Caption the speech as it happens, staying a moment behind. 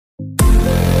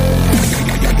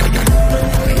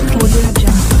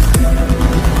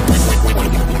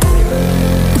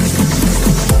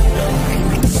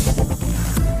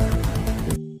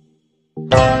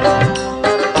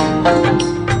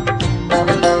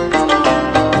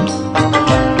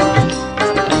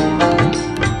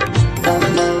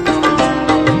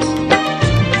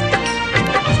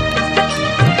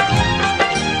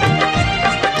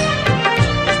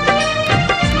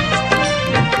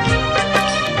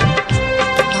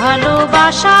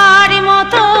ভালোবাসার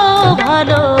মতো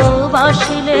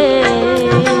ভালোবাসিলে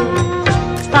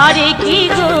তারে কি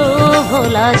গো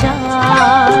ভোলা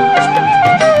যায়।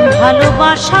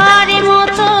 ভালোবাসার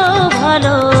মতো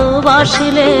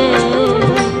ভালোবাসিলে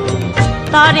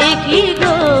তারে কি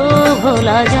গো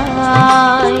ভোলা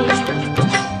যায়।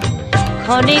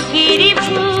 ক্ষণেকের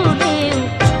ফুলেও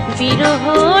বিরহ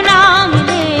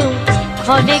নামলেও,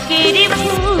 ক্ষণেকের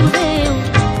ফুলেও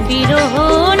বিরহ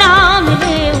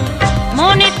নামলেও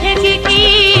মনে থেকে কি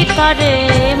তারে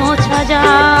মোছা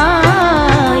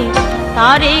যায়।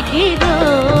 তারে কি গো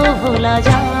ভোলা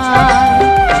যায়।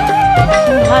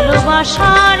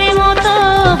 ভালোবাসার মতো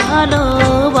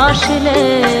ভালোবাসলে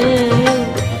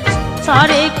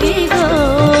তারে কি গো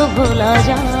ভোলা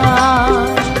যায়।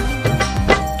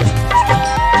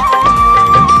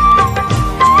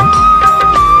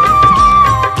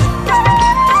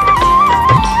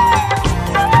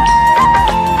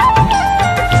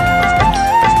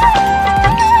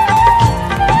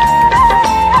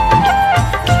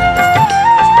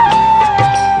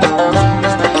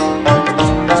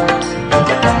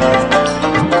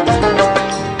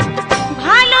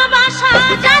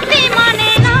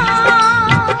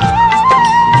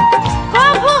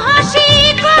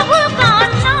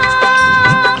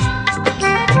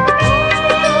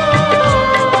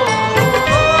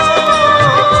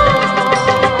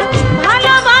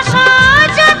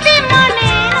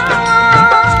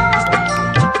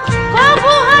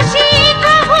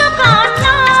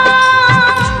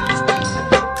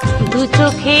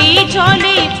 চোখেই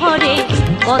জলে ভরে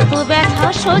কত ব্যথা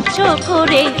সহ্য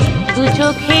করে, দু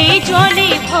চোখেই জলে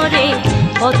ভরে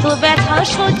কত ব্যথা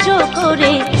সহ্য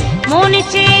করে মন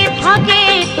চেয়ে থাকে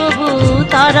তবু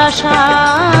তার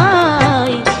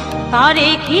আশায়। তারে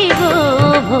কি গো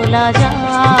ভোলা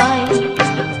যায়।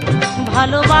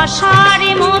 ভালোবাসার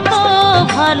মতো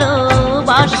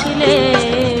ভালোবাসলে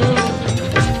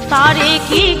তারে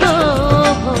কি গো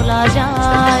ভোলা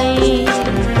যায়।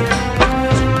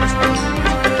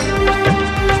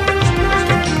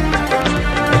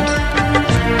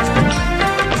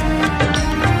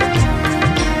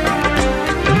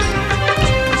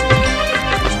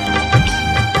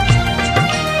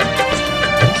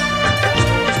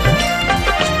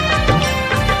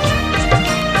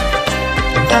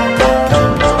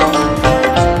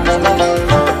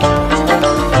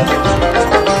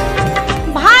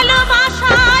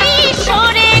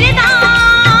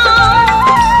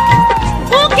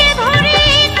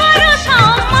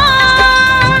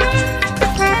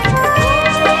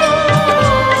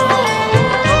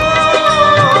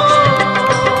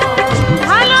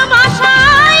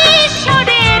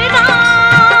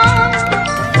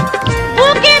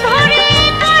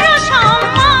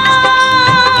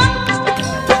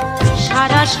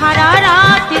 সারা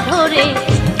রাত ধরে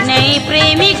নেই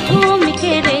প্রেমিক ঘুম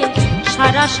কেড়ে,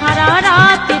 সারা সারা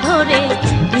রাত ধরে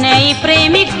নেই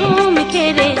প্রেমিক ঘুম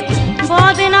কেড়ে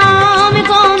বদনাম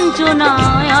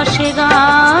গঞ্জনায় আসে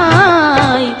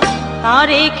গায়।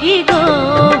 তারে কি গো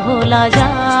ভোলা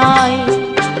যায়।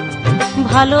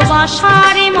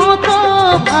 ভালোবাসার মতো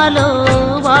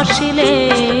ভালোবাসিলে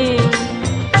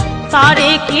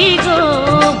তারে কি গো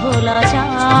ভোলা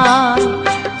যায়।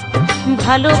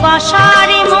 ভালোবাসার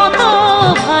মতো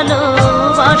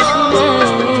ভালোবাসলে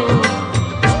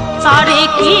তারে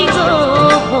কি গো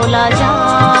ভোলা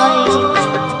যায়।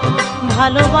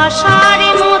 ভালোবাসার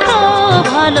মতো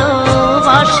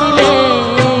ভালোবাসলে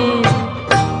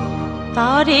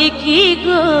তারে কি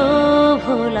গো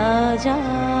ভোলা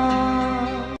যায়।